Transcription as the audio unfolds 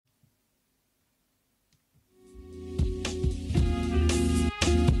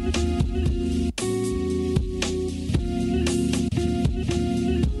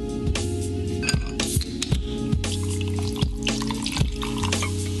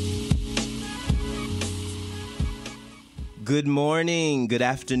Good morning, good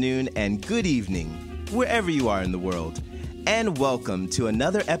afternoon, and good evening, wherever you are in the world. And welcome to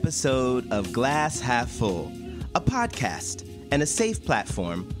another episode of Glass Half Full, a podcast and a safe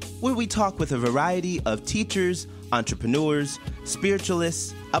platform where we talk with a variety of teachers, entrepreneurs,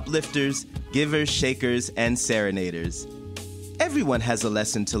 spiritualists, uplifters, givers, shakers, and serenaders. Everyone has a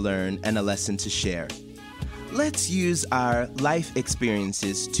lesson to learn and a lesson to share. Let's use our life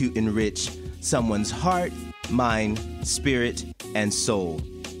experiences to enrich someone's heart, mind, spirit, and soul.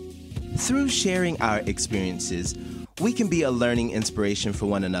 Through sharing our experiences, we can be a learning inspiration for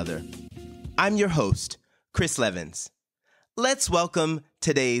one another. I'm your host, Chris Levens. Let's welcome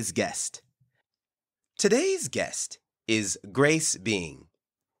today's guest. Today's guest is Grace Being.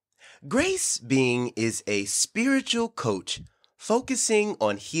 Grace Being is a spiritual coach focusing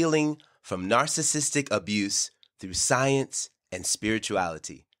on healing from narcissistic abuse through science and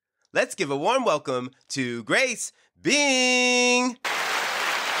spirituality. Let's give a warm welcome to Grace Being.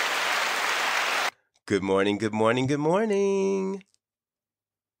 Good morning, good morning, good morning.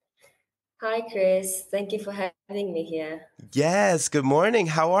 Hi, Chris. Thank you for having me here. Yes, good morning.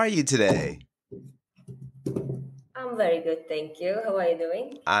 How are you today? I'm very good, thank you. How are you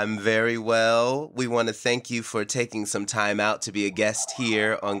doing? I'm very well. We want to thank you for taking some time out to be a guest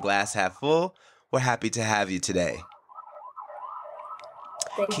here on Glass Half Full. We're happy to have you today.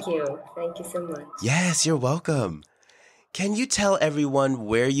 Thank you. Thank you so much. Yes, you're welcome. Can you tell everyone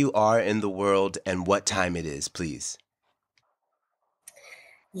where you are in the world and what time it is, please?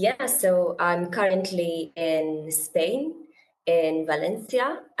 Yeah, so I'm currently in Spain, in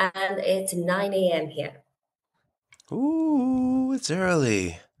Valencia, and it's 9 a.m. here. Ooh, it's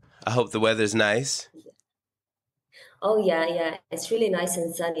early. I hope the weather's nice. Oh, yeah. It's really nice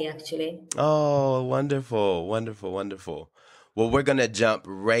and sunny, actually. Oh, wonderful, wonderful, wonderful. Well, we're going to jump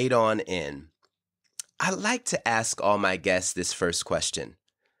right on in. I like to ask all my guests this first question.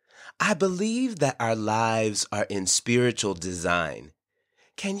 I believe that our lives are in spiritual design.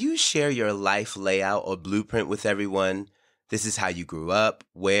 Can you share your life layout or blueprint with everyone? This is how you grew up,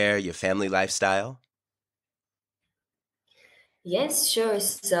 where, your family lifestyle? Yes, sure.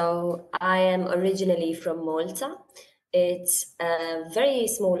 So I am originally from Malta. It's a very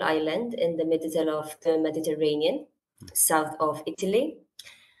small island in the middle of the Mediterranean, south of Italy.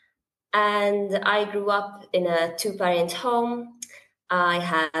 And I grew up in a two-parent home. I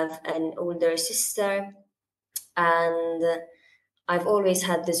have an older sister, and I've always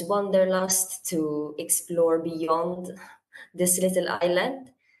had this wanderlust to explore beyond this little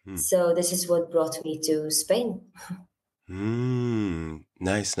island. So this is what brought me to Spain.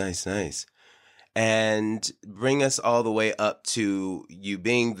 Nice, nice, nice. And bring us all the way up to you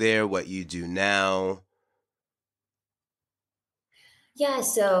being there, what you do now. Yeah,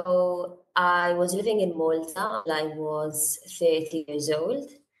 so I was living in Malta. I was 30 years old.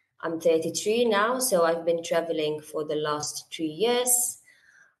 I'm 33 now, so I've been traveling for the last 3 years.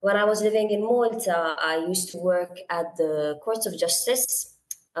 When I was living in Malta, I used to work at the courts of justice,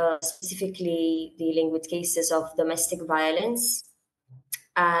 specifically dealing with cases of domestic violence.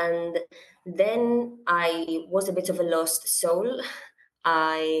 And then I was a bit of a lost soul.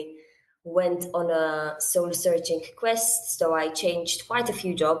 I went on a soul searching quest. So I changed quite a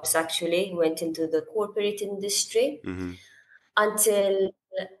few jobs actually, went into the corporate industry until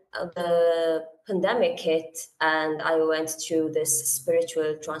the pandemic hit and I went through this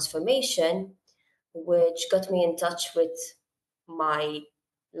spiritual transformation, which got me in touch with my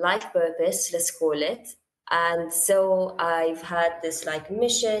life purpose, let's call it. And so I've had this like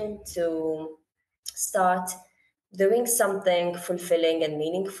mission to start doing something fulfilling and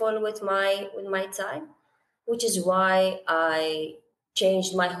meaningful with my time, which is why I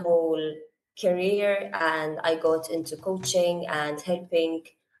changed my whole career and I got into coaching and helping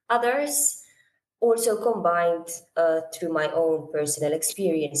others, also combined through my own personal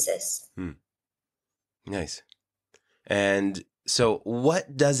experiences. Nice. And so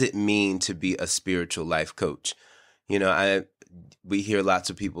what does it mean to be a spiritual life coach? You know, we hear lots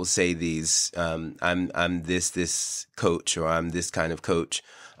of people say these, I'm this coach, or I'm this kind of coach.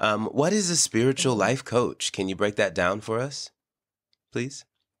 What is a spiritual life coach? Can you break that down for us, please?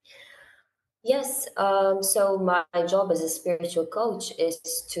 Yes, so my job as a spiritual coach is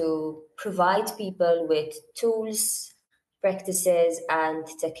to provide people with tools, practices, and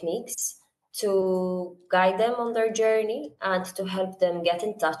techniques to guide them on their journey and to help them get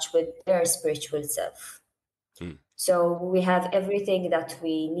in touch with their spiritual self. So we have everything that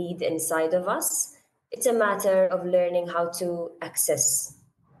we need inside of us. It's a matter of learning how to access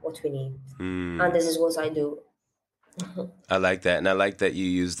what we need. And this is what I do. I like that. And I like that you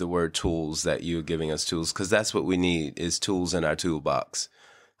use the word tools, that you're giving us tools, because that's what we need, is tools in our toolbox.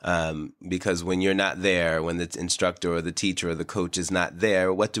 Because when you're not there, when the instructor or the teacher or the coach is not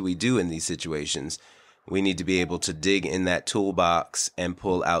there, what do we do in these situations? We need to be able to dig in that toolbox and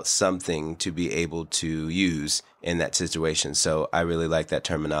pull out something to be able to use in that situation. So I really like that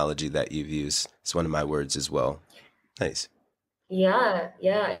terminology that you've used. It's one of my words as well. Nice. Yeah,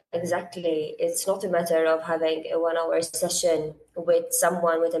 exactly. It's not a matter of having a 1 hour session with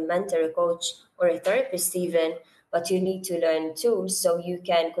someone, with a mentor, a coach, or a therapist, even, but you need to learn tools so you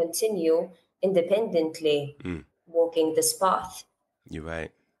can continue independently walking this path. You're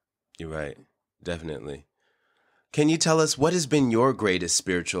right. You're right. Definitely. Can you tell us what has been your greatest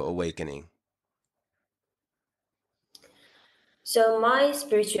spiritual awakening? So, my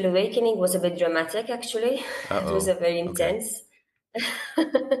spiritual awakening was a bit dramatic, actually. It was Uh-oh. a very Okay. intense,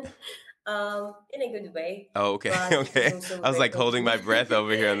 in a good way, Oh, okay. but it was Okay. also I was very like holding painful. my breath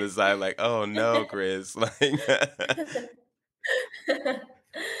over here on the side, like, oh no, Chris. Like,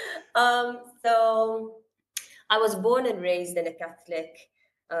 So I was born and raised in a Catholic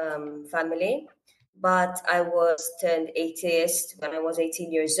family, but I was turned atheist when I was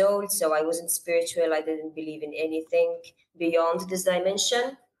 18 years old. So I wasn't spiritual. I didn't believe in anything beyond this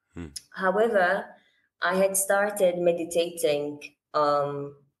dimension. However, I had started meditating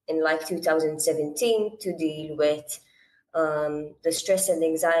in like 2017 to deal with the stress and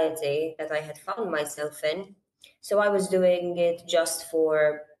anxiety that I had found myself in. So I was doing it just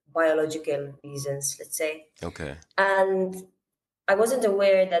for biological reasons, let's say. okay. And I wasn't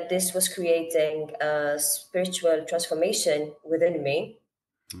aware that this was creating a spiritual transformation within me.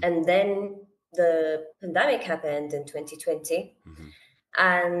 And then the pandemic happened in 2020, Mm-hmm.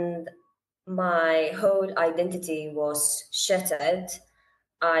 and my whole identity was shattered.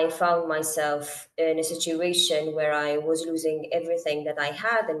 I found myself in a situation where I was losing everything that I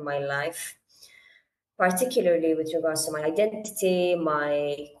had in my life, particularly with regards to my identity,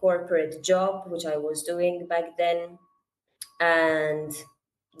 my corporate job, which I was doing back then, and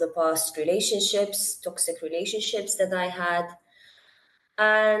the past relationships, toxic relationships that I had.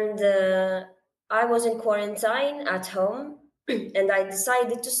 And I was in quarantine at home, and I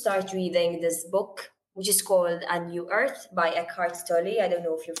decided to start reading this book, which is called A New Earth by Eckhart Tolle. I don't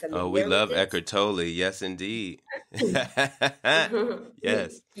know if you're Oh, we familiar with love it. Eckhart Tolle. Yes, indeed.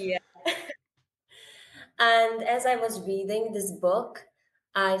 Yes. Yeah. And as I was reading this book,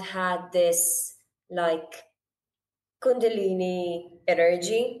 I had this like kundalini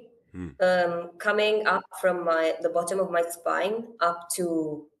energy Mm. coming up from the bottom of my spine up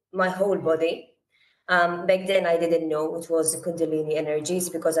to my whole body. Back then, I didn't know it was kundalini energies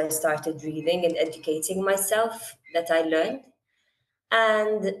because I started reading and educating myself that I learned.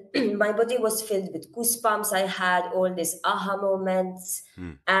 And my body was filled with goosebumps. I had all these aha moments.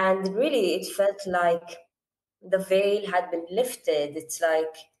 Mm. And really, it felt like the veil had been lifted. It's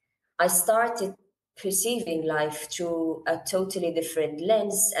like I started perceiving life through a totally different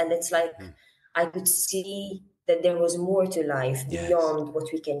lens. And it's like Mm. I could see that there was more to life Yes. beyond what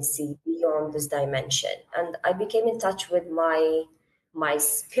we can see, beyond this dimension. And I became in touch with my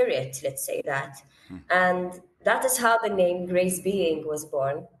spirit, let's say that. Mm. And that is how the name Grace Being was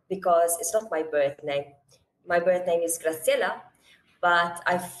born, because it's not my birth name. My birth name is Graciela, but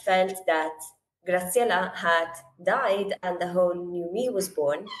I felt that Graciela had died and the whole new me was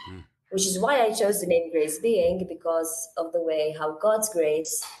born, Mm. which is why I chose the name Grace Being, because of the way how God's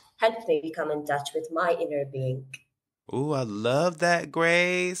grace helped me become in touch with my inner being. Ooh, I love that,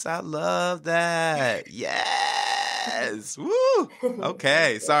 Grace. I love that. Yes. Woo.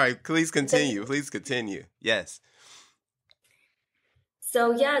 Okay. Sorry. Please continue. Please continue. Yes.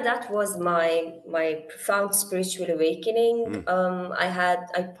 So yeah, that was my profound spiritual awakening. Mm.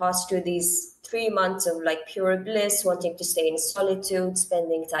 I passed through these 3 months of like pure bliss, wanting to stay in solitude,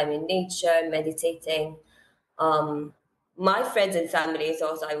 spending time in nature, meditating. Um, my friends and family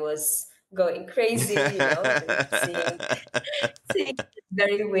thought I was going crazy, seeing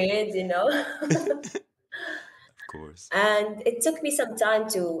very weird, Of course. And it took me some time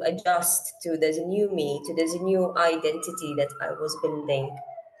to adjust to this new me, to this new identity that I was building.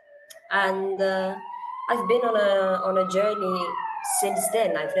 And I've been on a journey since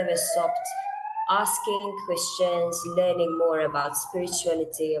then. I've never stopped asking questions, learning more about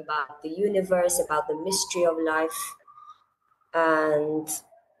spirituality, about the universe, about the mystery of life. And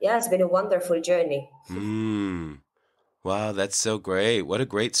yeah, it's been a wonderful journey. Mm. Wow, that's so great. What a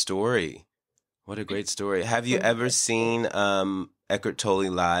great story. What a great story. Have you ever seen Eckhart Tolle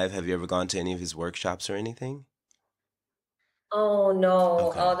live? Have you ever gone to any of his workshops or anything? Oh no,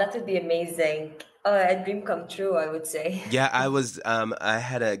 Okay. oh that would be amazing. A dream come true, I would say. Yeah, I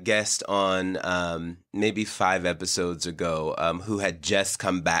had a guest on maybe 5 episodes ago who had just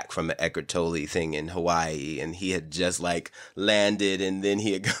come back from an Eckhart Tolle thing in Hawaii, and he had just like landed, and then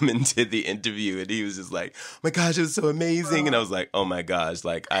he had come into the interview, and he was just like, oh my gosh, it was so amazing. And I was like, oh my gosh,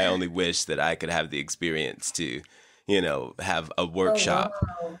 like I only wish that I could have the experience to, have a workshop.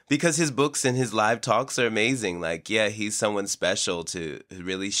 Wow. Because his books and his live talks are amazing. Like, yeah, he's someone special to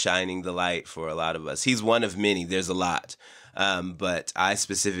really shining the light for a lot of us. He's one of many. There's a lot. But I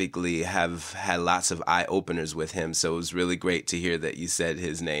specifically have had lots of eye openers with him. So it was really great to hear that you said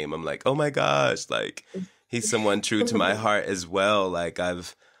his name. I'm like, oh my gosh, like he's someone true to my heart as well. Like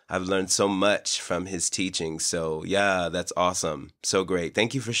I've learned so much from his teaching. So yeah, that's awesome. So great.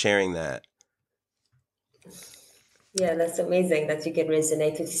 Thank you for sharing that. Yeah, that's amazing that you can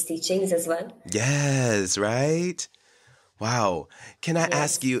resonate with his teachings as well. Yes, right? Wow. Can I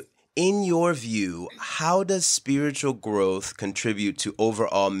ask you, in your view, how does spiritual growth contribute to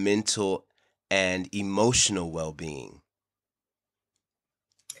overall mental and emotional well-being?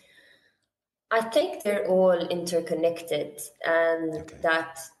 I think they're all interconnected, and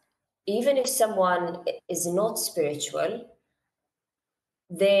that even if someone is not spiritual,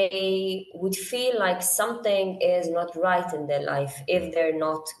 they would feel like something is not right in their life if they're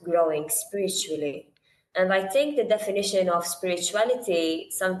not growing spiritually. And I think the definition of spirituality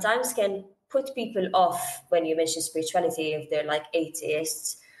sometimes can put people off when you mention spirituality if they're like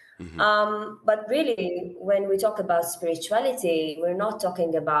atheists. But really, when we talk about spirituality, we're not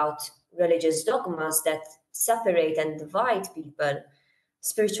talking about religious dogmas that separate and divide people.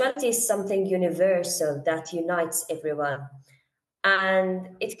 Spirituality is something universal that unites everyone.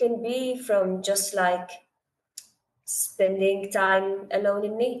 And it can be from just like spending time alone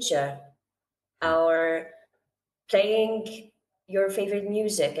in nature or playing your favorite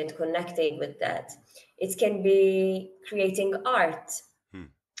music and connecting with that. It can be creating art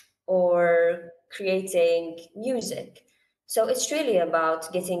or creating music. So it's really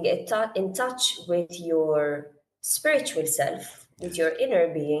about getting in touch with your spiritual self, with your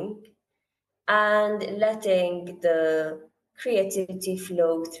inner being, and letting the creativity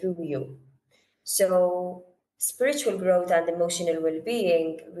flow through you. So, spiritual growth and emotional well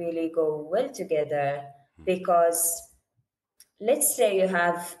being really go well together because let's say you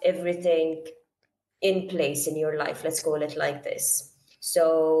have everything in place in your life, let's call it like this.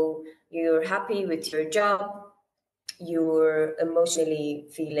 So, you're happy with your job, you're emotionally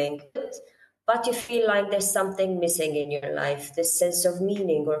feeling good, but you feel like there's something missing in your life, this sense of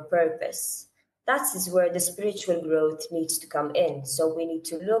meaning or purpose. That is where the spiritual growth needs to come in. So we need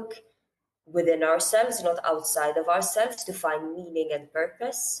to look within ourselves, not outside of ourselves, to find meaning and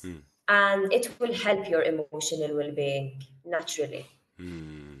purpose. And it will help your emotional well being naturally.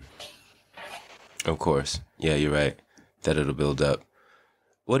 Of course. Yeah, you're right. That it'll build up.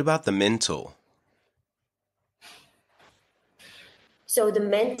 What about the mental? So the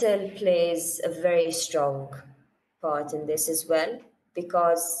mental plays a very strong part in this as well,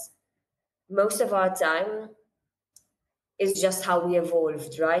 because most of our time is just how we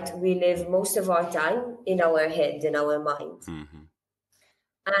evolved, right? We live most of our time in our head, in our mind.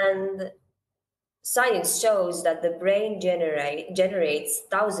 And science shows that the brain generates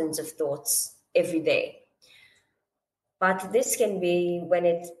thousands of thoughts every day. But this can be when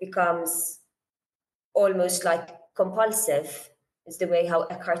it becomes almost like compulsive, is the way how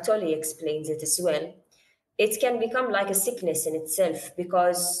Eckhart Tolle explains it as well. It can become like a sickness in itself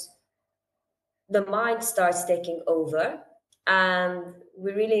because the mind starts taking over, and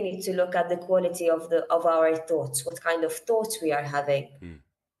we really need to look at the quality of our thoughts, what kind of thoughts we are having.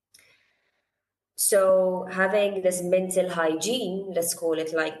 So having this mental hygiene, let's call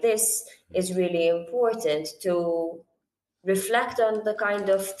it like this, is really important to reflect on the kind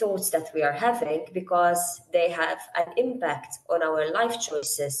of thoughts that we are having because they have an impact on our life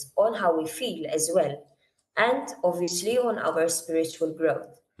choices, on how we feel as well, and obviously on our spiritual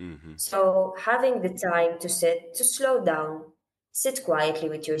growth. So having the time to sit, to slow down, sit quietly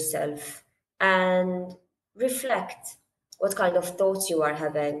with yourself and reflect what kind of thoughts you are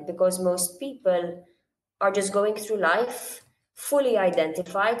having, because most people are just going through life fully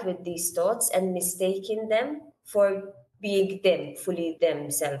identified with these thoughts and mistaking them for being them, fully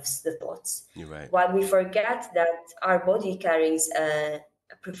themselves, the thoughts. You're right. While we forget that our body carries a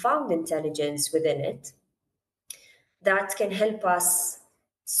profound intelligence within it that can help us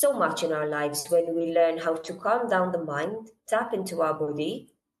so much in our lives when we learn how to calm down the mind, tap into our body,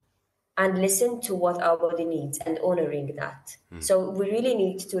 and listen to what our body needs and honoring that. So we really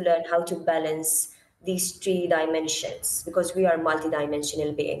need to learn how to balance these three dimensions, because we are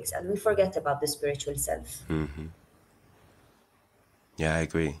multidimensional beings and we forget about the spiritual self. Yeah, I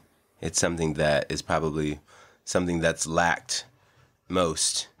agree. It's something that is probably something that's lacked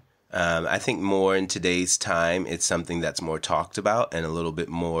most. I think more in today's time, it's something that's more talked about and a little bit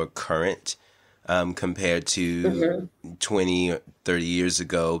more current compared to 20 or 30 years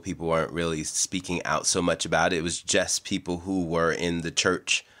ago. People weren't really speaking out so much about it. It was just people who were in the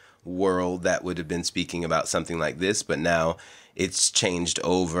church world that would have been speaking about something like this. But now it's changed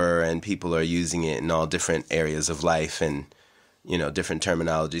over and people are using it in all different areas of life and, you know, different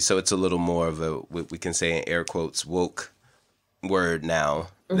terminology. So it's a little more of a, what we can say in air quotes, woke word now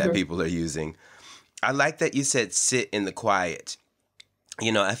that people are using. I like that you said sit in the quiet.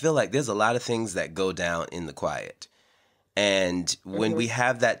 You know, I feel like there's a lot of things that go down in the quiet. And when we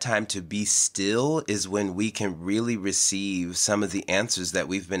have that time to be still is when we can really receive some of the answers that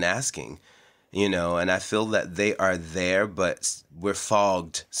we've been asking, you know, and I feel that they are there, but we're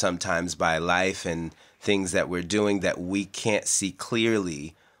fogged sometimes by life and things that we're doing that we can't see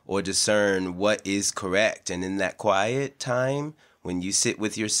clearly or discern what is correct. And in that quiet time, when you sit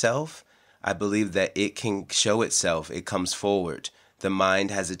with yourself, I believe that it can show itself. It comes forward. The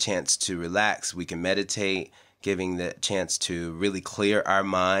mind has a chance to relax. We can meditate, giving the chance to really clear our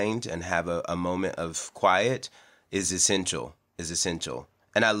mind and have a moment of quiet is essential,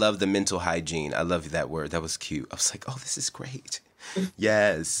 And I love the mental hygiene. I love that word. That was cute. I was like, oh, this is great.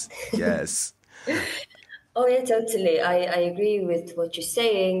 Yes, yes. Oh, yeah, totally. I agree with what you're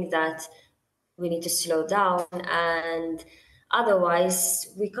saying, that we need to slow down, and otherwise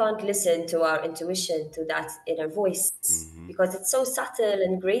we can't listen to our intuition, to that inner voice, because it's so subtle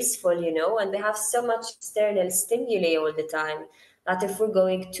and graceful, you know, and we have so much external stimuli all the time that if we're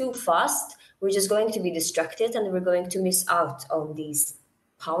going too fast, we're just going to be distracted and we're going to miss out on these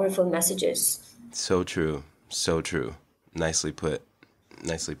powerful messages. So true. So true. Nicely put.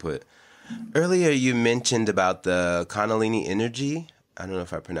 Nicely put. Earlier, you mentioned about the kundalini energy. I don't know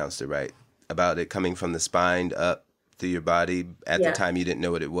if I pronounced it right. About it coming from the spine up through your body. At the time, you didn't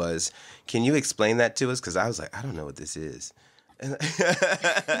know what it was. Can you explain that to us? Because I was like, I don't know what this is.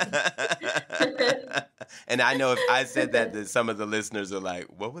 And I know if I said that, then some of the listeners are like,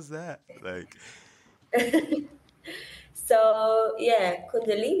 what was that? Like, So, yeah,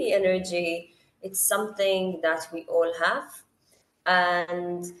 kundalini energy, it's something that we all have,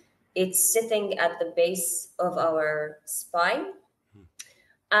 and it's sitting at the base of our spine.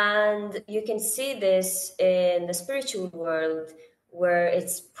 And you can see this in the spiritual world, where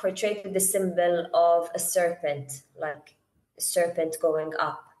it's portrayed with the symbol of a serpent, like a serpent going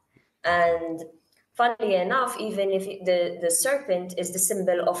up. And funnily enough, even if the serpent is the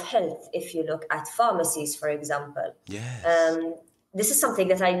symbol of health, if you look at pharmacies, for example. yes. This is something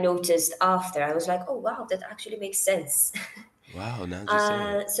that I noticed after. I was like, oh, wow, that actually makes sense. Wow, now that you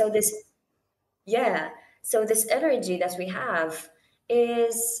say it. So this, yeah, so this energy that we have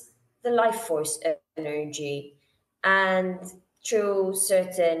is the life force energy. And through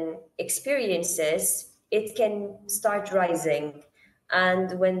certain experiences, it can start rising.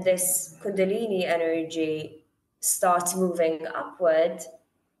 And when this kundalini energy starts moving upward,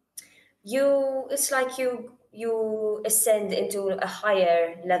 it's like you ascend into a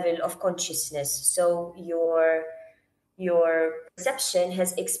higher level of consciousness. So your perception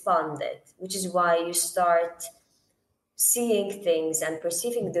has expanded, which is why you start seeing things and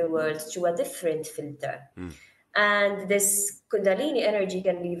perceiving the world through a different filter. And this kundalini energy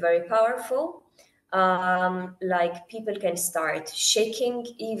can be very powerful. Like people can start shaking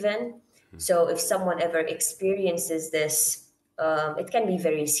even. So if someone ever experiences this, it can be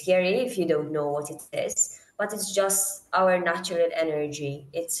very scary if you don't know what it is. But it's just our natural energy.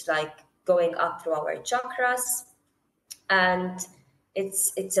 It's like going up through our chakras, and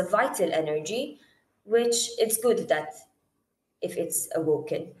it's a vital energy, which it's good that if it's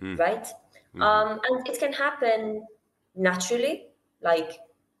awoken, right? And it can happen naturally, like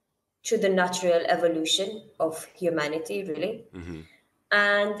through the natural evolution of humanity, really.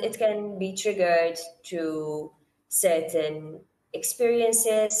 And it can be triggered through certain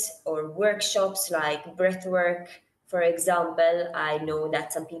experiences or workshops like breath work, for example. I know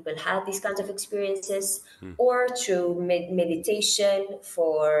that some people had these kinds of experiences, or through meditation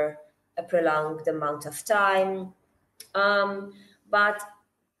for a prolonged amount of time. But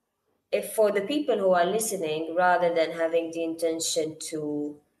if for the people who are listening, rather than having the intention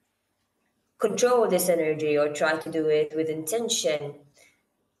to control this energy or try to do it with intention,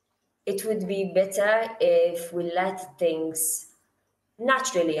 it would be better if we let things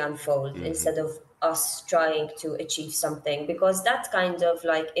naturally unfold instead of us trying to achieve something, because that kind of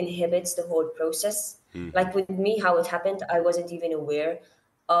like inhibits the whole process. Like with me, how it happened, I wasn't even aware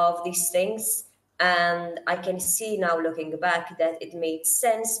of these things. And I can see now looking back that it made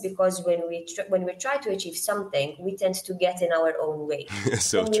sense, because when we try to achieve something, we tend to get in our own way.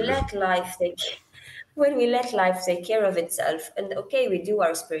 So When we true. let life take when we let life take care of itself, and okay, we do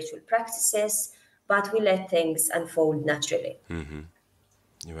our spiritual practices, but we let things unfold naturally.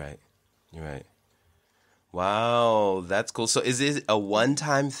 You're right. You're right. Wow, that's cool. So is it a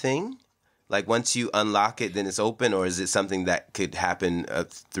one-time thing? Like once you unlock it, then it's open, or is it something that could happen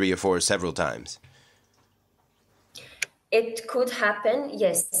 3 or 4 or several times? It could happen,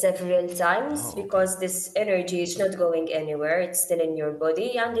 yes, several times, Oh, okay. because this energy is not going anywhere. It's still in your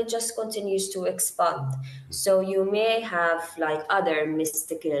body and it just continues to expand. So you may have like other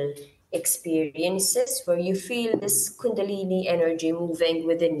mystical experiences where you feel this kundalini energy moving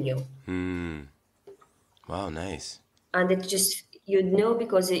within you. Wow, nice. And it just, you know,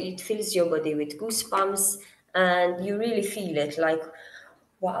 because it fills your body with goosebumps, and you really feel it like,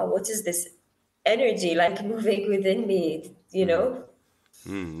 wow, what is this energy like moving within me, you know?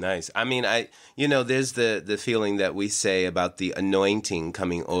 Nice. I mean, there's the feeling that we say about the anointing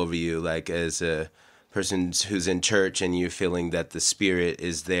coming over you, like as a person who's in church and you're feeling that the spirit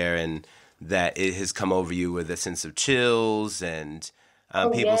is there and that it has come over you with a sense of chills and Oh,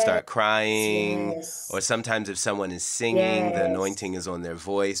 people yes, start crying. Or yes, sometimes if someone is singing, the yes. anointing is on their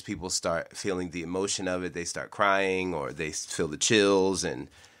voice, people start feeling the emotion of it. They start crying or they feel the chills and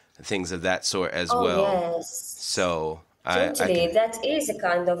things of that sort as Oh, well. yes. So I Totally. can. That is a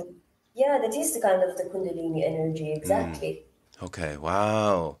kind of, yeah, that is the kind of the Kundalini energy, exactly. Okay,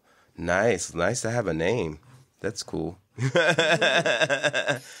 wow. Nice. Nice to have a name. That's cool.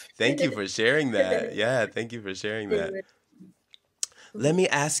 Thank you for sharing that. Yeah, thank you for sharing that. Let me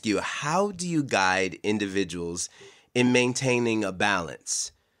ask you, how do you guide individuals in maintaining a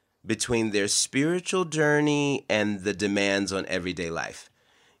balance between their spiritual journey and the demands on everyday life?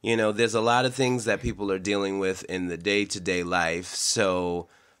 There's a lot of things that people are dealing with in the day-to-day life. So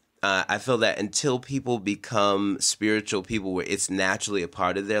I feel that until people become spiritual people where it's naturally a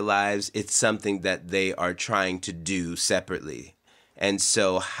part of their lives, it's something that they are trying to do separately. And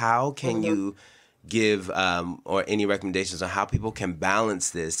so how can Mhm. you give or any recommendations on how people can balance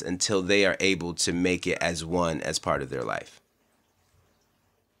this until they are able to make it as one as part of their life?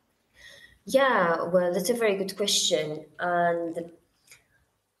 Yeah, well, that's a very good question. And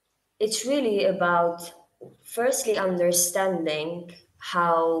it's really about firstly understanding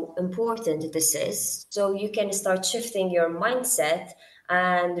how important this is. So you can start shifting your mindset,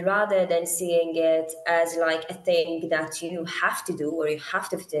 and rather than seeing it as like a thing that you have to do or you have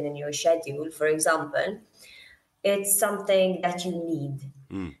to fit in your schedule, for example, it's something that you need.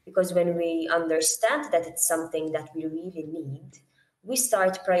 Because when we understand that it's something that we really need, we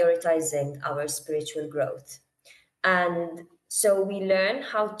start prioritizing our spiritual growth. And so we learn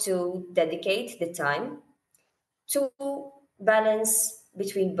how to dedicate the time to balance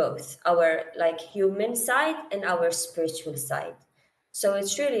between both our like human side and our spiritual side. So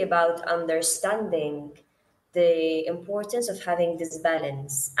it's really about understanding the importance of having this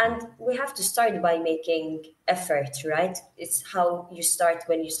balance. And we have to start by making effort, right? It's how you start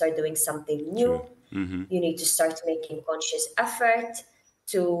when you start doing something True. new. You need to start making conscious effort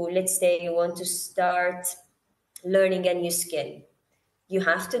to, let's say, you want to start learning a new skill. You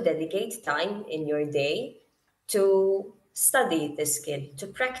have to dedicate time in your day to study the skill, to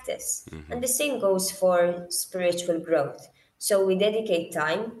practice. And the same goes for spiritual growth. So we dedicate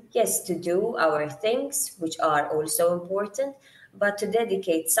time, yes, to do our things, which are also important, but to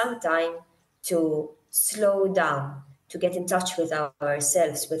dedicate some time to slow down, to get in touch with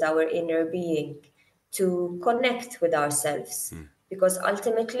ourselves, with our inner being, to connect with ourselves, because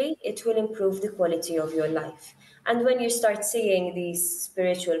ultimately it will improve the quality of your life. And when you start seeing these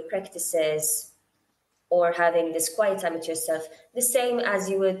spiritual practices or having this quiet time with yourself, the same as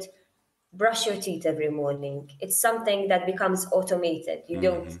you would brush your teeth every morning, it's something that becomes automated. You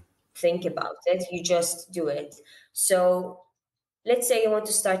don't think about it, you just do it. So let's say you want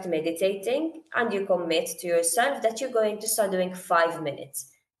to start meditating and you commit to yourself that you're going to start doing 5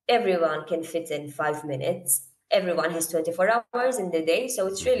 minutes. Everyone can fit in 5 minutes. Everyone has 24 hours in the day. So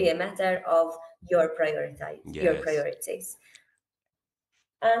it's really a matter of your Yes. priorities.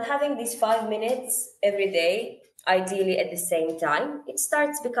 And having these 5 minutes every day, ideally at the same time, it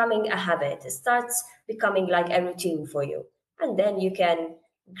starts becoming a habit. It starts becoming like a routine for you. And then you can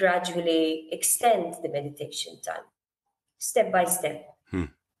gradually extend the meditation time step by step.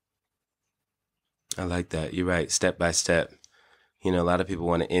 I like that. You're right. Step by step. You know, a lot of people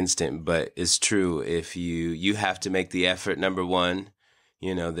want it instant, but it's true. If you have to make the effort, number one,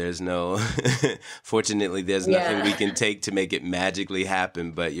 you know, there's no, fortunately, there's nothing we can take to make it magically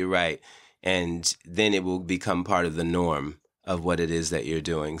happen, but you're right. And then it will become part of the norm of what it is that you're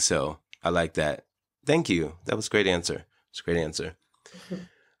doing. So I like that. Thank you. That was a great answer. It's a great answer.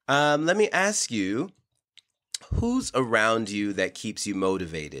 Let me ask you, who's around you that keeps you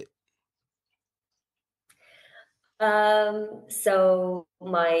motivated? So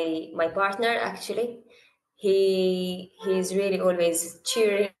my partner, actually, he's really always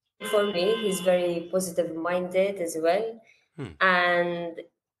cheering for me. He's very positive minded as well. And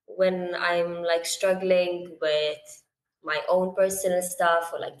when I'm like struggling with my own personal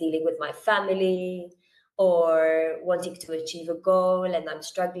stuff, or like dealing with my family, or wanting to achieve a goal and I'm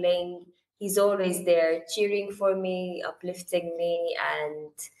struggling, he's always there cheering for me, uplifting me.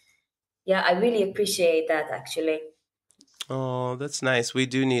 And yeah, I really appreciate that, actually. Oh, that's nice. We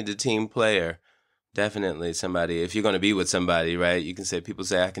do need a team player. Definitely somebody. If you're going to be with somebody, right, you can say, people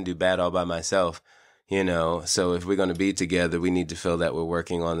say, I can do bad all by myself, you know. So if we're going to be together, we need to feel that we're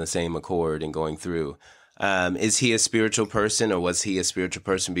working on the same accord and going through. Is he a spiritual person, or was he a spiritual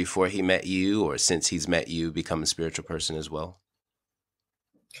person before he met you, or since he's met you, become a spiritual person as well?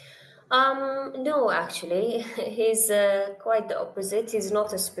 No, actually, he's quite the opposite. He's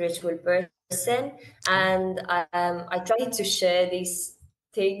not a spiritual person, and I try to share these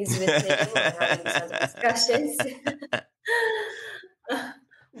things with him or having some discussions.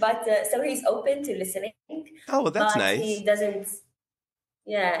 But so he's open to listening, Oh, well, that's but nice. he doesn't.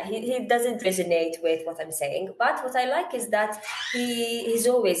 Yeah, he doesn't resonate with what I'm saying. But what I like is that he's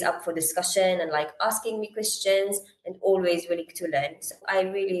always up for discussion and like asking me questions and always willing to learn. So I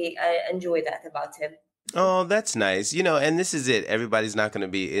enjoy that about him. Oh, that's nice. You know, and this is it. Everybody's not going to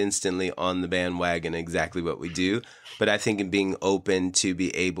be instantly on the bandwagon exactly what we do. But I think in being open to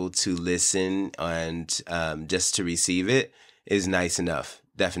be able to listen and just to receive it is nice enough.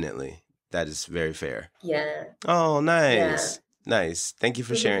 Definitely. That is very fair. Yeah, Oh, yeah. nice. Nice. Thank you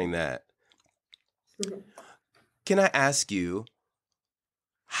for sharing that. Can I ask you,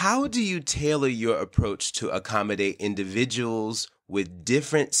 how do you tailor your approach to accommodate individuals with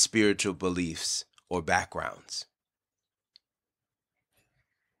different spiritual beliefs or backgrounds?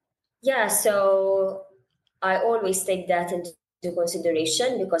 Yeah, so I always take that into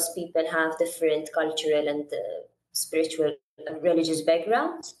consideration because people have different cultural and spiritual and religious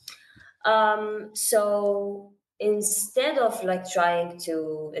backgrounds. So instead of like trying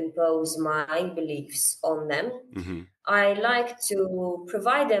to impose my beliefs on them, Mm-hmm. I like to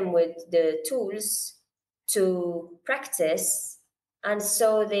provide them with the tools to practice and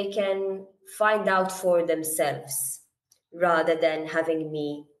so they can find out for themselves rather than having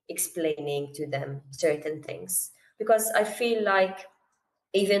me explaining to them certain things. Because I feel like,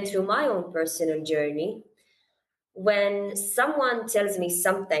 even through my own personal journey, when someone tells me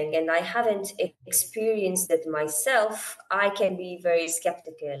something and I haven't experienced it myself, I can be very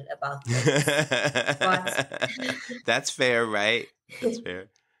skeptical about things. But That's fair, right? That's fair.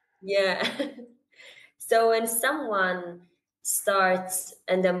 yeah. So when someone starts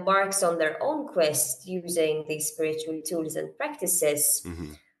and embarks on their own quest using these spiritual tools and practices,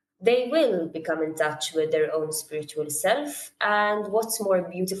 Mm-hmm. they will become in touch with their own spiritual self. And what's more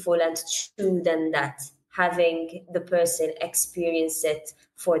beautiful and true than that? Having the person experience it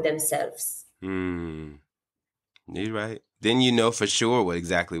for themselves. Mm, you're right. Then you know for sure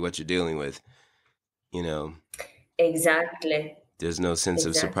exactly what you're dealing with. You know, Exactly. there's no sense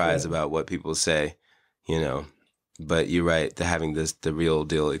of surprise Exactly. about what people say, you know. But you're right, having the real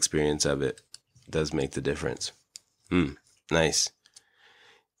deal experience of it does make the difference. Nice.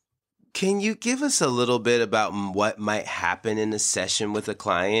 Can you give us a little bit about what might happen in a session with a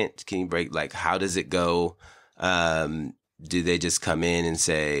client? Can you break, like, how does it go? Do they just come in and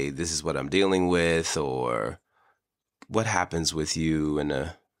say, this is what I'm dealing with? Or what happens with you in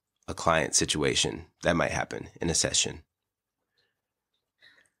a client situation that might happen in a session?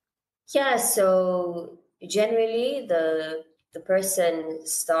 Yeah, so generally the person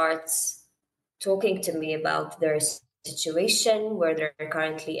starts talking to me about their situation, where they're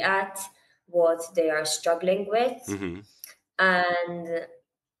currently at, what they are struggling with, Mm-hmm. and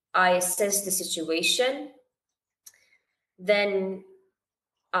I assess the situation. Then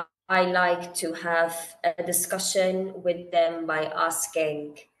I like to have a discussion with them by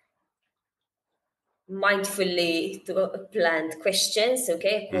asking mindfully to planned questions,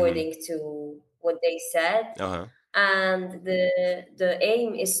 okay, Mm-hmm. according to what they said. Uh-huh. And the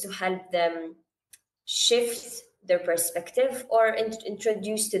aim is to help them shift their perspective or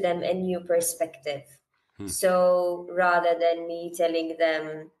introduce to them a new perspective. So rather than me telling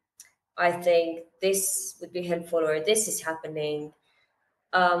them, I think this would be helpful or this is happening,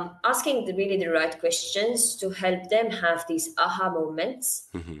 asking really the right questions to help them have these aha moments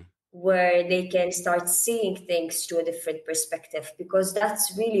where they can start seeing things to a different perspective, because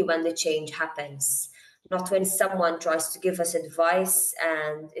that's really when the change happens, not when someone tries to give us advice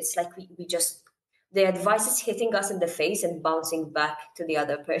and it's like we just, the advice is hitting us in the face and bouncing back to the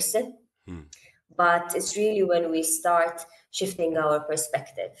other person. But it's really when we start shifting our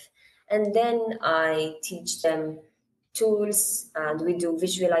perspective. And then I teach them tools, and we do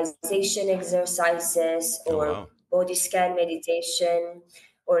visualization exercises Oh, or wow. body scan meditation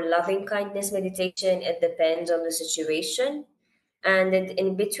or loving kindness meditation. It depends on the situation. And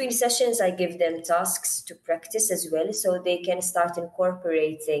in between sessions, I give them tasks to practice as well, so they can start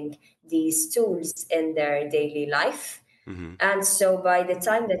incorporating these tools in their daily life. And so by the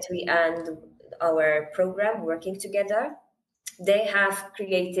time that we end our program working together, they have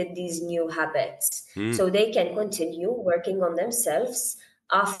created these new habits. So they can continue working on themselves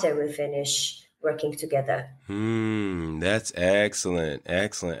after we finish working together. That's excellent.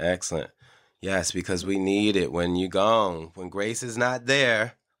 Excellent. Excellent. Yes, because we need it when you're gone. When Grace is not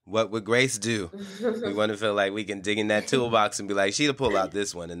there, what would Grace do? We want to feel like we can dig in that toolbox and be like, she'll pull out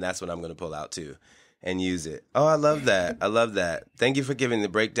this one, and that's what I'm going to pull out too and use it. Oh, I love that. I love that. Thank you for giving the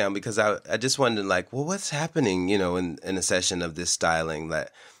breakdown, because I just wondered, like, well, what's happening, in a session of this styling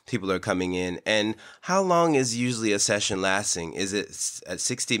that people are coming in, and how long is usually a session lasting? Is it at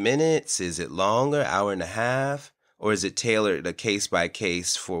 60 minutes? Is it longer, hour and a half? Or is it tailored a case by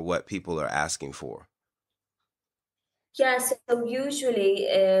case for what people are asking for? Yeah, so usually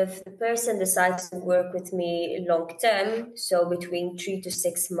if the person decides to work with me long term, so between 3 to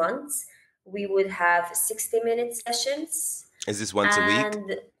 6 months, we would have 60-minute sessions. Is this once a week?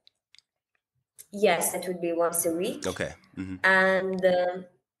 And yes, it would be once a week. Okay. And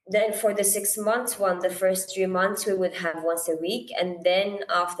then for the 6 months one, the first 3 months, we would have once a week. And then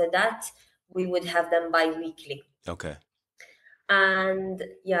after that, we would have them bi-weekly. Okay. And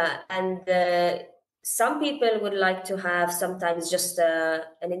yeah, and some people would like to have sometimes just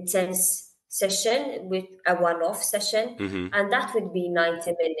an intense session with a one-off session, and that would be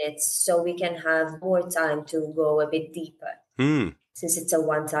 90 minutes. So we can have more time to go a bit deeper since it's a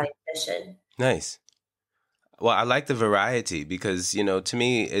one-time session. Nice. Well, I like the variety because, to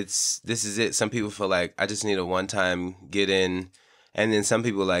me, this is it. Some people feel like I just need a one-time get in. And then some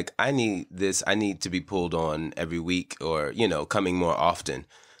people are like, I need to be pulled on every week or, coming more often,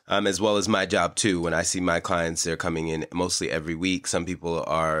 as well as my job too. When I see my clients, they're coming in mostly every week. Some people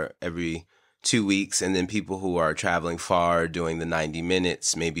are every 2 weeks. And then people who are traveling far doing the 90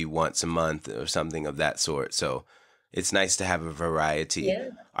 minutes, maybe once a month or something of that sort. So it's nice to have a variety.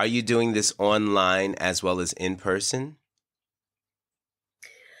 Yeah. Are you doing this online as well as in person?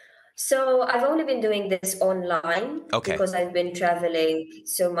 So I've only been doing this online because I've been traveling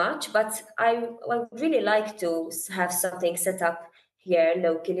so much, but I would really like to have something set up here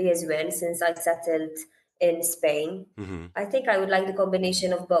locally as well, since I settled in Spain. I think I would like the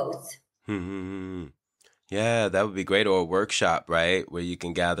combination of both. Yeah, that would be great. Or a workshop, right? Where you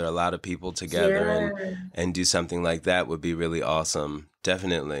can gather a lot of people together and do something like that would be really awesome.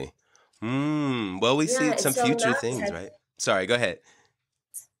 Definitely. Well, we see some so future nice. things, right? Sorry, go ahead.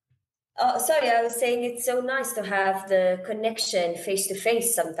 Oh, sorry, I was saying it's so nice to have the connection face to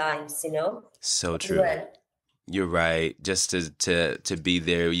face sometimes, So as true. well. You're right. Just to be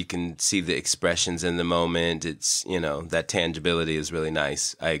there, you can see the expressions in the moment. It's, that tangibility is really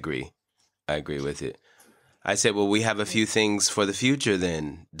nice. I agree with it. I said, well, we have a few things for the future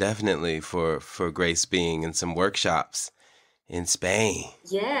then, definitely for Grace being in some workshops in Spain.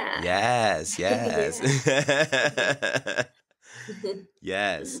 Yeah. Yes.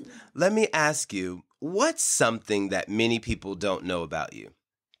 Yes. Let me ask you, what's something that many people don't know about you?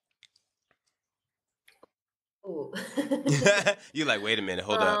 Ooh. You're like, wait a minute,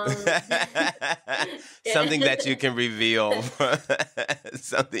 hold up. Something that you can reveal.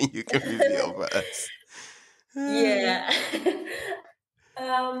 Something you can reveal for us. Yeah.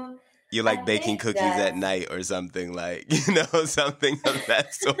 You're like baking cookies at night or something, like, something of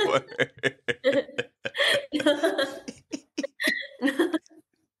that sort.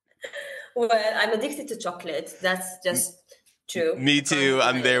 Well, I'm addicted to chocolate. That's just true. Me too.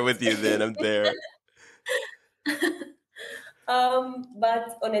 I'm there with you then. I'm there.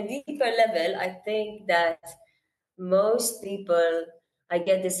 But on a deeper level, I think that most people, I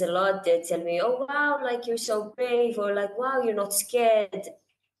get this a lot, they tell me, oh, wow, like you're so brave, or like, wow, you're not scared.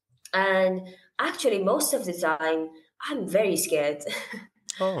 And actually, most of the time, I'm very scared.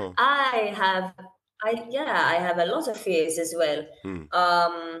 Oh. I I have a lot of fears as well.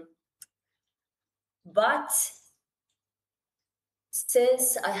 But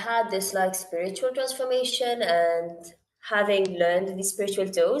since I had this like spiritual transformation and having learned these spiritual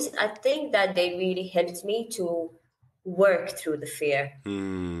tools, I think that they really helped me to work through the fear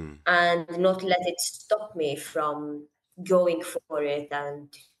and not let it stop me from going for it and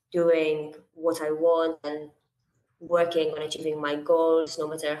doing what I want and working on achieving my goals, no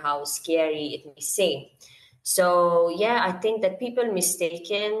matter how scary it may seem. So yeah, I think that people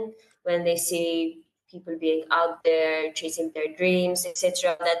mistaken when they see people being out there chasing their dreams,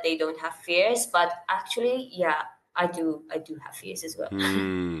 etc., that they don't have fears. But actually, yeah, I do have fears as well.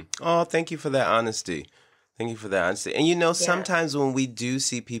 Oh, thank you for that honesty. Thank you for that honesty. And Yeah. sometimes when we do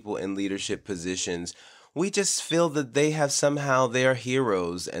see people in leadership positions, we just feel that they are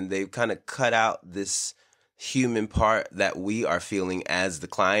heroes and they've kind of cut out this human part that we are feeling as the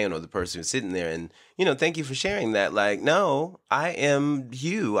client or the person who's sitting there. And, thank you for sharing that. Like, no, I am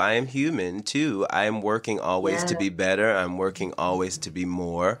you. I am human too. I am working always to Yeah. be better. I'm working always to be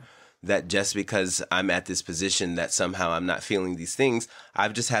more. That just because I'm at this position that somehow I'm not feeling these things, I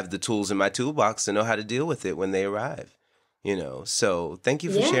just have the tools in my toolbox to know how to deal with it when they arrive. So thank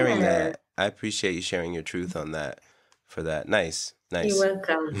you for sharing Yeah. that. I appreciate you sharing your truth on that for that. Nice. You're Nice.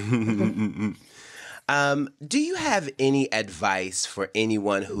 welcome. Do you have any advice for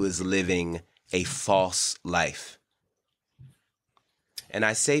anyone who is living a false life? And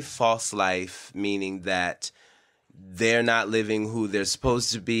I say false life, meaning that they're not living who they're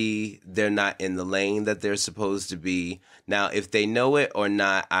supposed to be. They're not in the lane that they're supposed to be. Now, if they know it or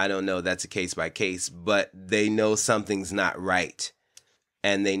not, I don't know. That's a case by case, but they know something's not right.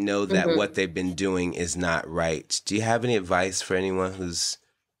 And they know that what they've been doing is not right. Do you have any advice for anyone who's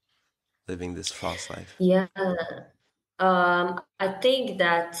living this false life? Yeah. I think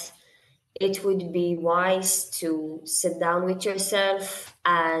that it would be wise to sit down with yourself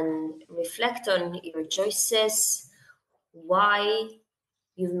and reflect on your choices, why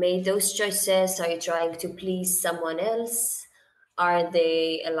you've made those choices. Are you trying to please someone else? Are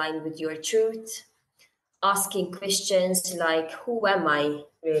they aligned with your truth? Asking questions like, who am I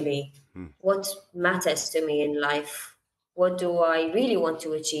really? What matters to me in life? What do I really want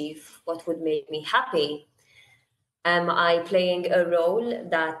to achieve? What would make me happy? Am I playing a role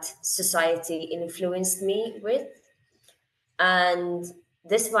that society influenced me with? And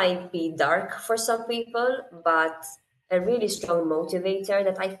this might be dark for some people, but a really strong motivator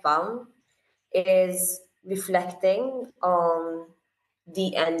that I found is reflecting on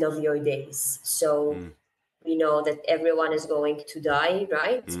the end of your days. So we know that everyone is going to die,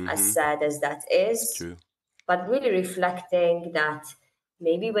 right? As sad as that It's is, true. but really reflecting that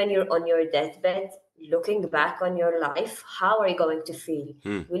maybe when you're on your deathbed, looking back on your life, how are you going to feel?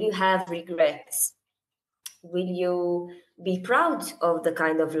 Will you have regrets? Will you be proud of the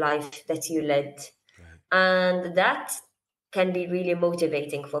kind of life that you led? And that can be really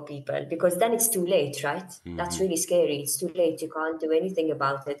motivating for people because then it's too late, right? That's really scary. It's too late. You can't do anything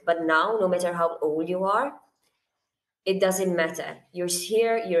about it. But now, no matter how old you are, it doesn't matter. You're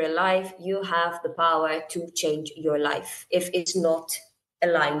here, you're alive, you have the power to change your life if it's not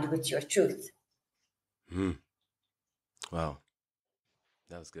aligned with your truth. Wow.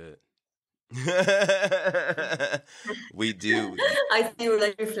 That was good. We do. I feel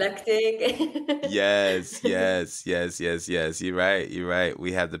like reflecting. Yes, yes, yes, yes, yes. You're right. You're right.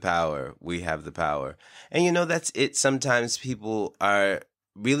 We have the power. We have the power. And that's it. Sometimes people are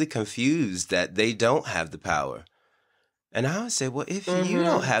really confused that they don't have the power. And I would say, well, if you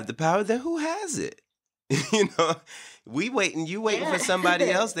don't have the power, then who has it? you know, you waiting for somebody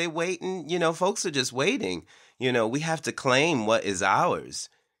Yeah. else. They waiting, folks are just waiting. We have to claim what is ours,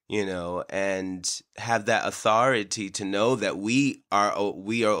 and have that authority to know that we are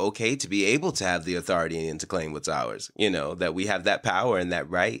okay to be able to have the authority and to claim what's ours, that we have that power and that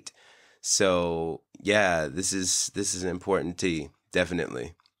right. So yeah, this is important tea.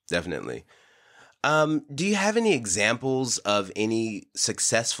 Definitely. Definitely. Do you have any examples of any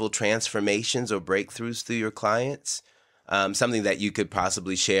successful transformations or breakthroughs through your clients? Something that you could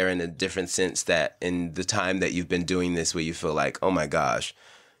possibly share in a different sense that in the time that you've been doing this where you feel like, oh my gosh,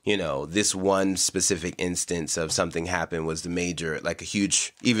 this one specific instance of something happened was the major, like a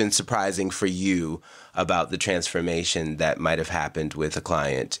huge, even surprising for you about the transformation that might have happened with a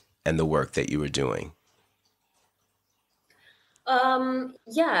client and the work that you were doing.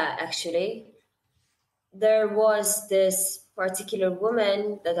 Yeah, actually. There was this particular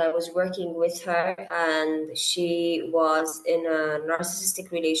woman that I was working with her, and she was in a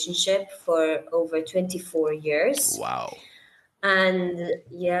narcissistic relationship for over 24 years. Wow. And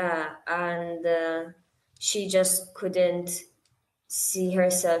yeah, and she just couldn't see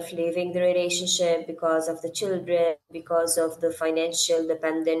herself leaving the relationship because of the children, because of the financial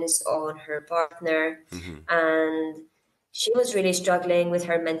dependence on her partner. Mm-hmm. And she was really struggling with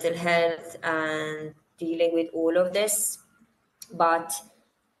her mental health and dealing with all of this. But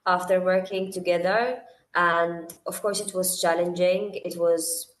after working together, and of course, it was challenging, it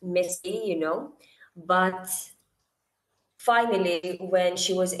was messy, but finally, when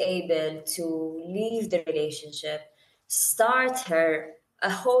she was able to leave the relationship, start her a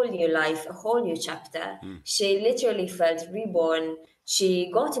whole new life, a whole new chapter, Mm. she literally felt reborn.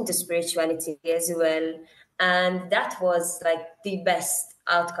 She got into spirituality as well. And that was like the best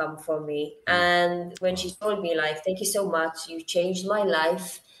outcome for me. Mm. And when Wow. she told me, like, thank you so much, you changed my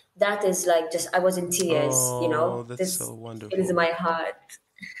life, that is like just, I was in tears, Oh, that's so this fills wonderful. my heart.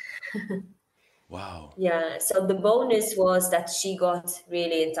 Wow. Yeah, so the bonus was that she got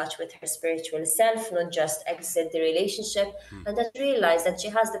really in touch with her spiritual self, not just exit the relationship, Hmm. and that she realized that she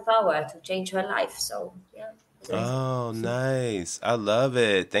has the power to change her life. So, yeah, it's amazing. Oh, nice. I love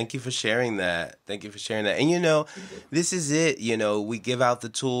it. Thank you for sharing that. Thank you for sharing that. And you know, this is it. You know, we give out the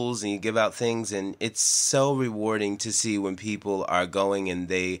tools and you give out things, and it's so rewarding to see when people are going and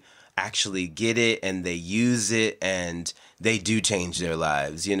they actually get it and they use it and they do change their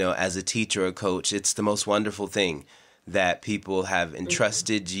lives. You know, as a teacher or coach, it's the most wonderful thing that people have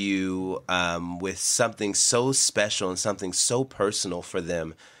entrusted you with something so special and something so personal for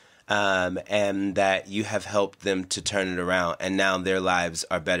them, and that you have helped them to turn it around, and now their lives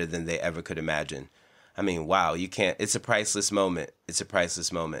are better than they ever could imagine. I mean, wow, you can't, it's a priceless moment. It's a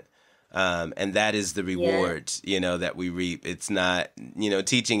priceless moment. And that is the Yeah, reward, you know, that we reap. It's not, you know,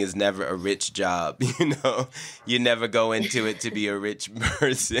 teaching is never a rich job, you know, you never go into it to be a rich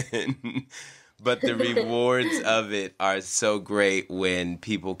person. But the rewards of it are so great when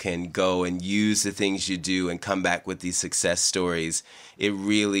people can go and use the things you do and come back with these success stories. It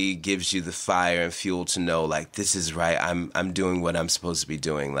really gives you the fire and fuel to know, like, this is right. I'm doing what I'm supposed to be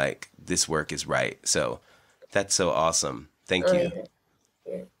doing. Like, this work is right. So that's so awesome. Thank you. yeah,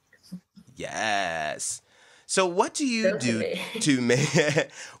 yeah, Yes. So what do you do totally. to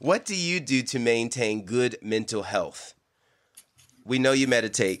what do you do to maintain good mental health? We know you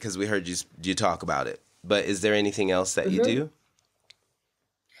meditate because we heard you talk about it. But is there anything else that you Mhm. do?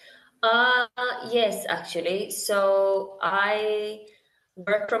 Uh, yes, actually. So I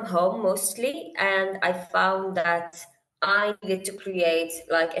work from home mostly, and I found that I needed to create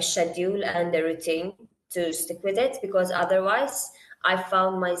like a schedule and a routine to stick with it because otherwise I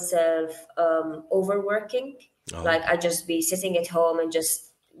found myself overworking. Oh, Like I just be sitting at home and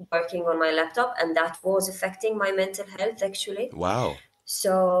just working on my laptop, and that was affecting my mental health actually. wow.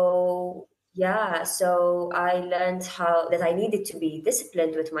 So yeah, so I learned how that I needed to be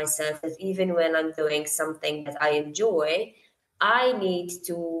disciplined with myself, that even when I'm doing something that I enjoy, I need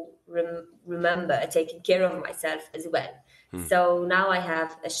to remember taking care of myself as well. Hmm. So now I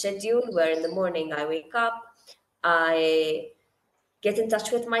have a schedule where in the morning I wake up, I get in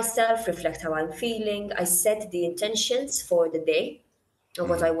touch with myself, reflect how I'm feeling, I set the intentions for the day of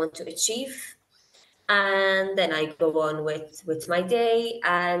what Hmm. I want to achieve, and then I go on with my day.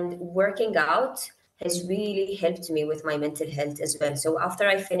 And working out has really helped me with my mental health as well. So after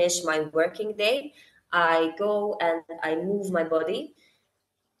I finish my working day, I go and I move my body,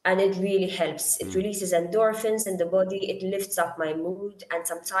 and it really helps. It Hmm. releases endorphins in the body, it lifts up my mood. And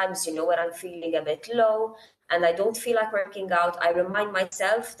sometimes, when I'm feeling a bit low and I don't feel like working out, I remind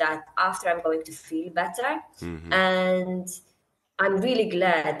myself that after I'm going to feel better. Hmm. And I'm really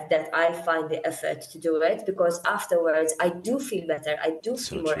glad that I find the effort to do it, because afterwards I do feel better. I do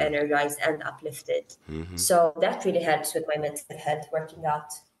So feel more true. energized and uplifted. Hmm. So that really helps with my mental health, working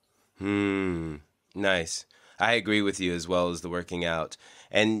out. Hmm. Nice. I agree with you as well as the working out.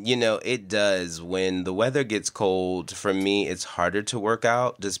 And, you know, it does. When the weather gets cold, for me, it's harder to work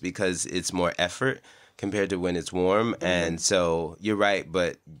out just because it's more effort compared to when it's warm. And so you're right.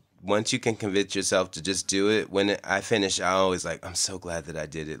 But once you can convince yourself to just do it, when I finish, I always like, I'm so glad that I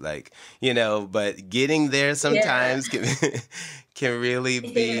did it. Like, you know, but getting there Yeah. sometimes can really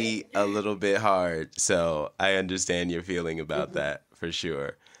Yeah. be a little bit hard. So I understand your feeling about that for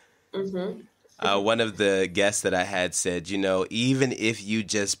sure. Mm-hmm. One of the guests that I had said, you know, even if you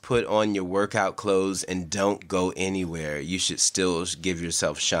just put on your workout clothes and don't go anywhere, you should still give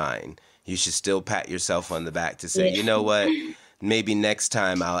yourself shine. You should still pat yourself on the back to say, Yeah. you know what, maybe next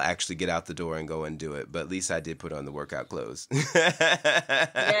time I'll actually get out the door and go and do it. But at least I did put on the workout clothes.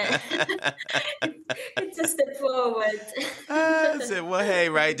 Yeah. It's a step forward. I said, well, hey,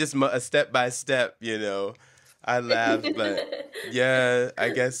 right, just a step by step, you know. I laugh, but yeah, I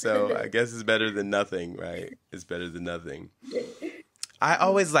guess so. I guess it's better than nothing, right? It's better than nothing. I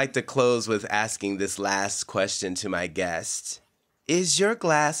always like to close with asking this last question to my guests. Is your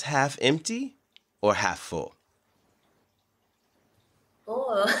glass half empty or half full?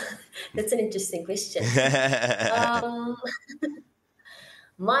 Oh, that's an interesting question. Um,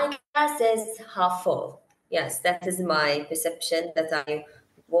 my glass is half full. Yes, that is my perception that I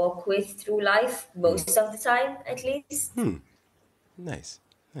walk with through life most of the time, at least. Nice,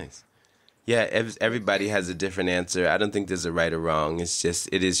 nice. Yeah, everybody has a different answer. I don't think there's a right or wrong. It's just,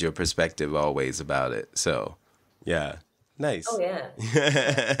 it is your perspective always about it. So, yeah, nice. Oh,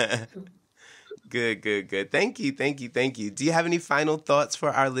 yeah. Good, good, good. Thank you, thank you, thank you. Do you have any final thoughts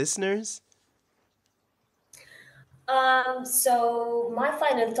for our listeners? So my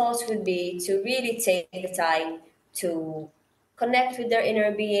final thoughts would be to really take the time to connect with their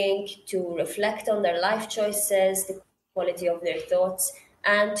inner being, to reflect on their life choices, the quality of their thoughts,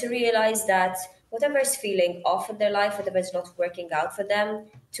 and to realize that whatever is feeling off in their life, whatever is not working out for them,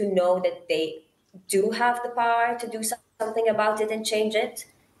 to know that they do have the power to do something about it and change it.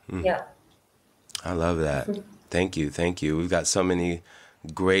 Yeah. I love that. Thank you, thank you. We've got so many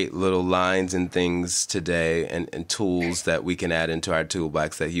great little lines and things today and tools that we can add into our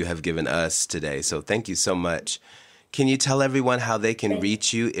toolbox that you have given us today. So thank you so much. Can you tell everyone how they can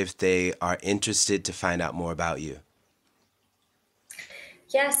reach you if they are interested to find out more about you?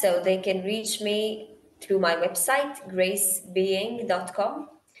 Yeah, so they can reach me through my website, gracebeing.com,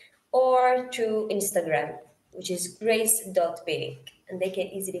 or through Instagram, which is grace.being, and they can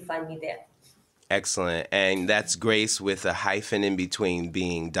easily find me there. Excellent. And that's Grace with a hyphen in between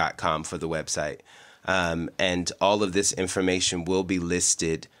being.com for the website. And all of this information will be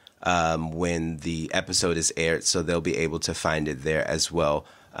listed when the episode is aired, so they'll be able to find it there as well,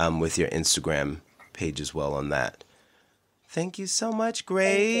 with your Instagram page as well on that. Thank you so much,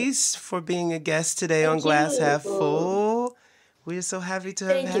 Grace, for being a guest today on Glass Half Full. We're so happy to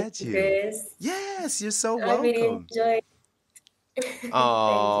have had you. Chris. Yes, you're so welcome. I really enjoyed.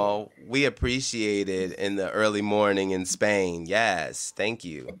 Oh, we appreciate it in the early morning in Spain. Yes, thank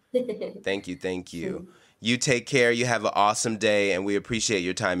you. Thank you, thank you. You take care. You have an awesome day, and we appreciate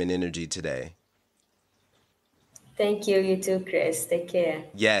your time and energy today. Thank you. You too, Chris. Take care.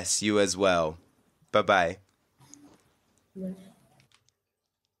 Yes, you as well. Bye-bye.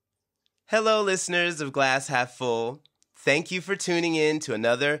 Hello, listeners of Glass Half Full. Thank you for tuning in to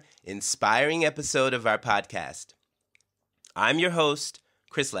another inspiring episode of our podcast. I'm your host,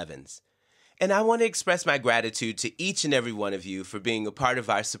 Chris Levens, and I want to express my gratitude to each and every one of you for being a part of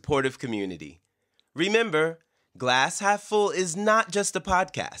our supportive community. Remember, Glass Half Full is not just a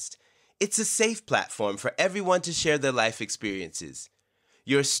podcast. It's a safe platform for everyone to share their life experiences.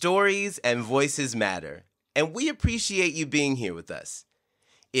 Your stories and voices matter, and we appreciate you being here with us.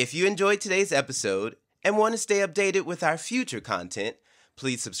 If you enjoyed today's episode and want to stay updated with our future content,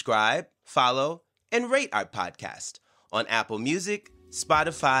 please subscribe, follow, and rate our podcast on Apple Music,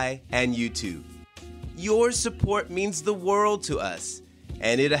 Spotify, and YouTube. Your support means the world to us,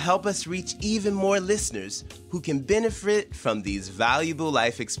 and it'll help us reach even more listeners who can benefit from these valuable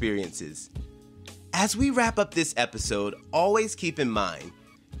life experiences. As we wrap up this episode, always keep in mind,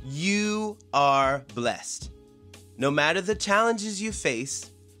 you are blessed. No matter the challenges you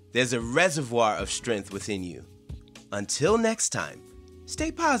face, there's a reservoir of strength within you. Until next time, stay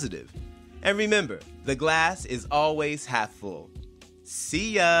positive. And remember, the glass is always half full.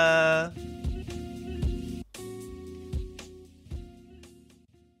 See ya!